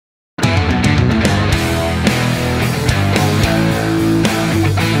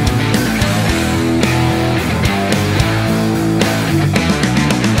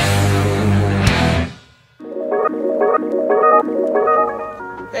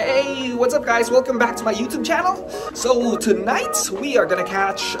what's up guys? Welcome back to my YouTube channel. So tonight we are gonna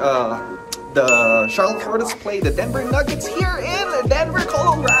catch the Charlotte Hornets play the Denver Nuggets here in Denver,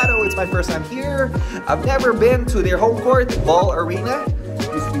 Colorado. It's my first time here. I've never been to their home court, Ball Arena.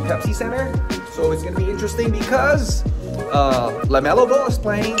 It used to be Pepsi Center. So it's gonna be interesting because LaMelo Ball is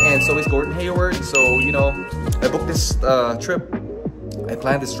playing and so is Gordon Hayward. So, you know, I booked this trip. I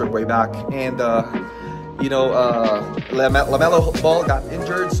planned this trip way back and you know, LaMelo Ball got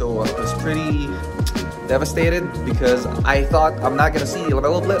injured, so I was pretty devastated because I thought I'm not gonna see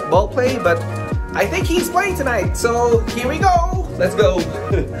LaMelo Ball play, but I think he's playing tonight. So here we go. Let's go.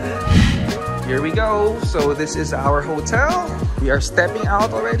 Here we go. So this is our hotel. We are stepping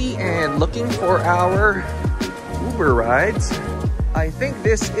out already and looking for our Uber rides. I think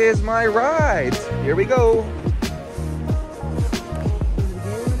this is my ride. Here we go.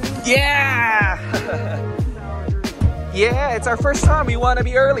 Yeah! Yeah, it's our first time. We want to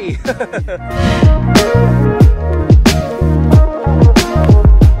be early.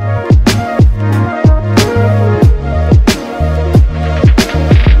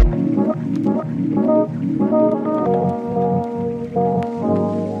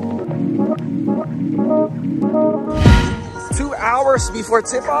 Two hours before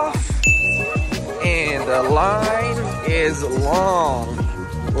tip-off, and the line is long.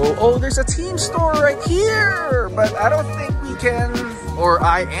 Oh, there's a team store right here, but I don't think we can, or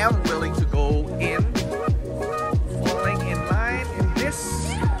I am willing to go in. Falling in line in this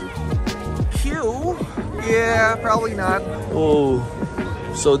queue? Yeah, probably not. Oh,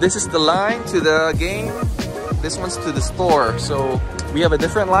 so this is the line to the game. This one's to the store. So we have a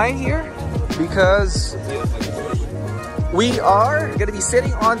different line here because we are gonna be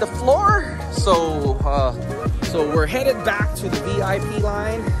sitting on the floor. So we're headed back to the VIP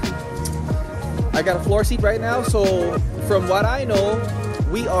line. I got a floor seat right now, so from what I know,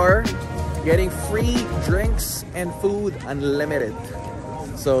 we are getting free drinks and food unlimited.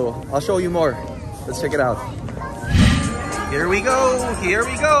 So I'll show you more. Let's check it out. Here we go, here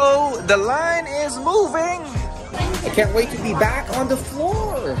we go. The line is moving. I can't wait to be back on the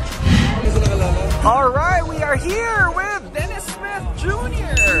floor. All right, we are here with Dennis Smith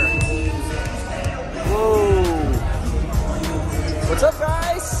Jr. Whoa. What's up,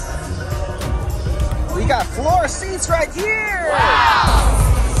 guys? We got floor seats right here.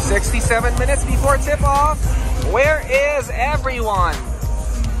 Wow. 67 minutes before tip-off. Where is everyone?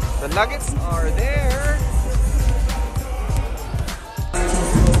 The Nuggets are there.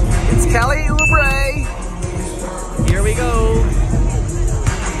 It's Kelly Oubre. Here we go.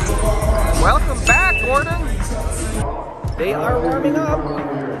 Welcome back, Gordon. They are warming up.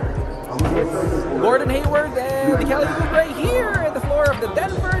 Gordon Hayward and Kelly Oubre here at the floor of the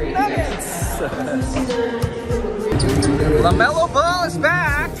Denver Nuggets. LaMelo Ball is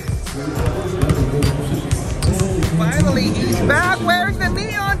back. Finally, he's back wearing the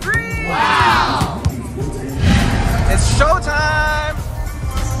neon green. Wow! It's showtime.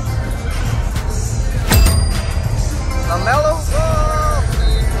 LaMelo Ball.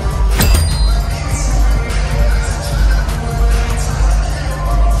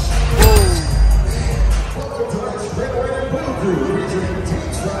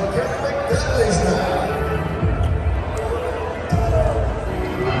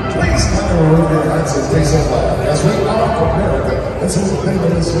 As we are America, this is the name of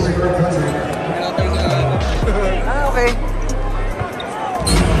this really great country. Okay.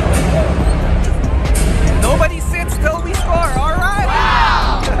 Nobody sits till we score. All right.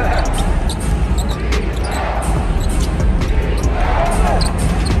 Wow.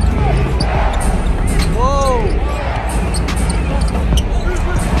 Whoa.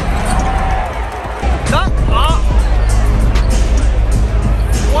 Dunk. Oh.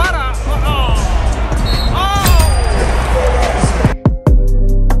 What a.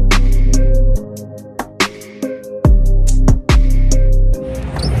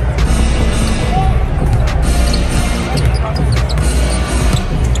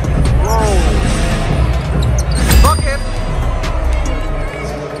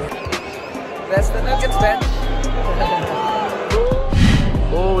 That's the Nuggets bench.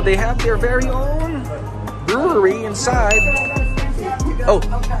 Oh, they have their very own brewery inside. Oh,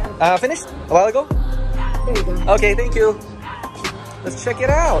 finished a while ago? There you go. Okay, thank you. Let's check it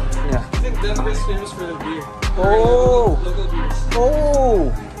out. Yeah. I think Denver's famous for the beer. Oh. Local beers. Oh.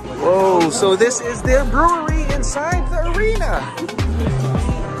 Whoa, so this is their brewery inside the arena.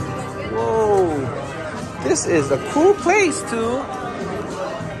 Whoa. This is a cool place to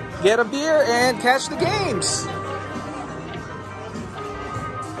get a beer and catch the games.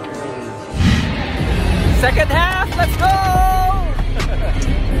 Second half, let's go!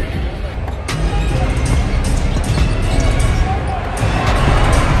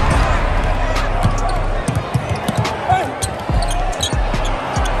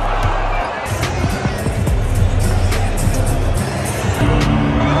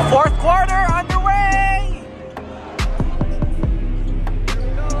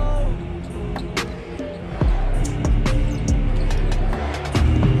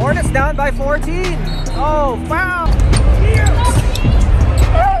 by 14. Oh, foul.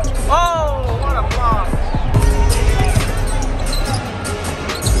 Oh, what a block.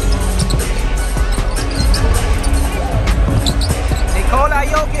 Nikola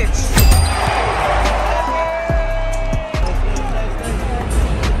Jokic.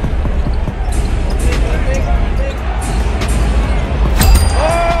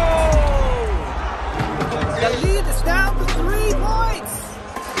 The lead is down to 3 points.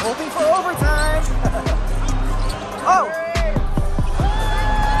 Hoping for overtime. Oh!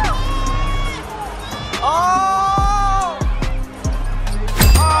 Oh!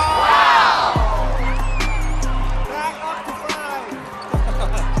 Wow! Back up to 5.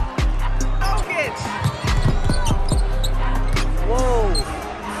 Jokic. Whoa!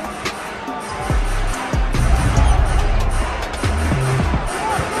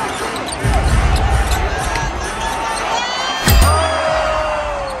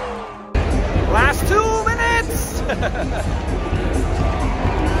 Last 2 minutes!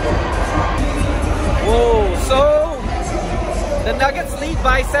 Whoa, so the Nuggets lead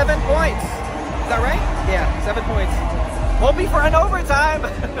by 7 points. Is that right? Yeah, 7 points. Hoping for an overtime.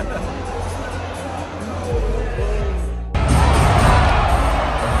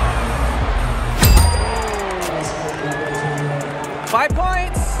 5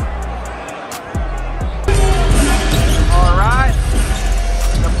 points. All right.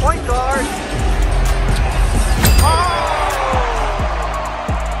 The point guard. Oh!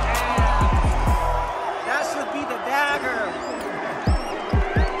 That should be the dagger.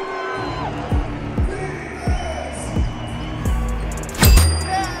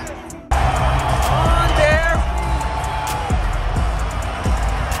 On there.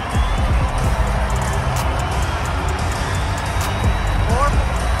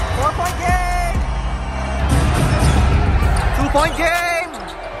 Four-point game. 2-point game.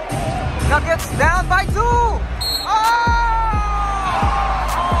 Nuggets down by 2. Oh!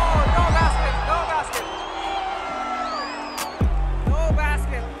 No basket. No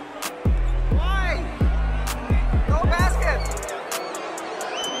basket. Why? No basket.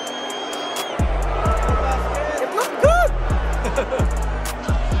 It looked good.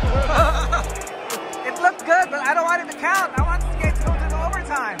 It looked good, but I don't want it to count. I want this game to go to the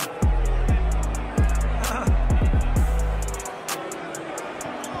overtime.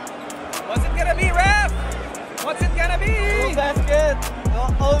 What's it gonna be, ref? What's it gonna be? No basket. No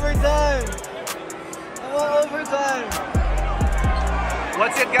overtime. No overtime.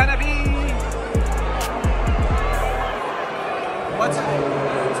 What's it gonna be?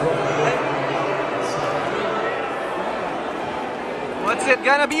 What's it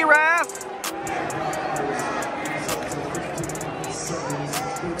gonna be, ref?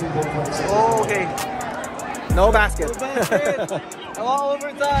 Okay. No basket. No basket. No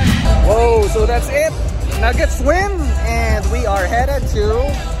overtime. Whoa, so that's it. Nuggets win, and we are headed to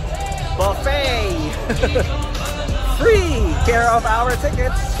buffet. Free care of our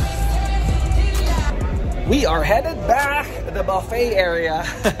tickets. We are headed back to the buffet area.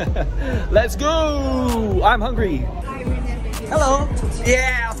 Let's go. I'm hungry. Hello.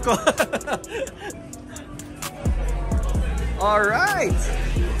 Yeah, of course. All right.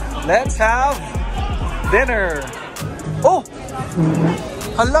 Let's have dinner. Oh!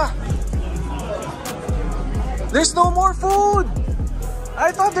 Hala! There's no more food!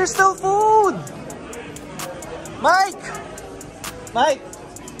 I thought there's still food! Mike! Mike!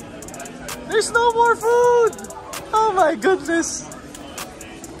 There's no more food! Oh my goodness!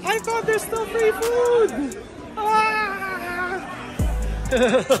 I thought there's still free food! Ah!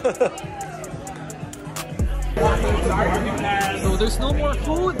 So there's no more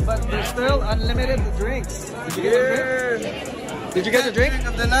food, but there's still unlimited drinks. Did you get a drink? Did you get the drink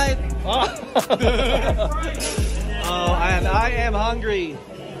of the night? Oh. Oh, and I am hungry.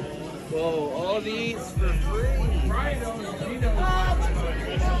 Whoa, all these for free.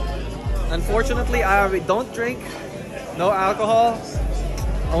 Unfortunately, I don't drink. No alcohol.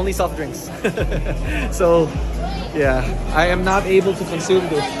 Only soft drinks. So, yeah, I am not able to consume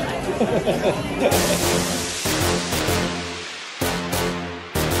this.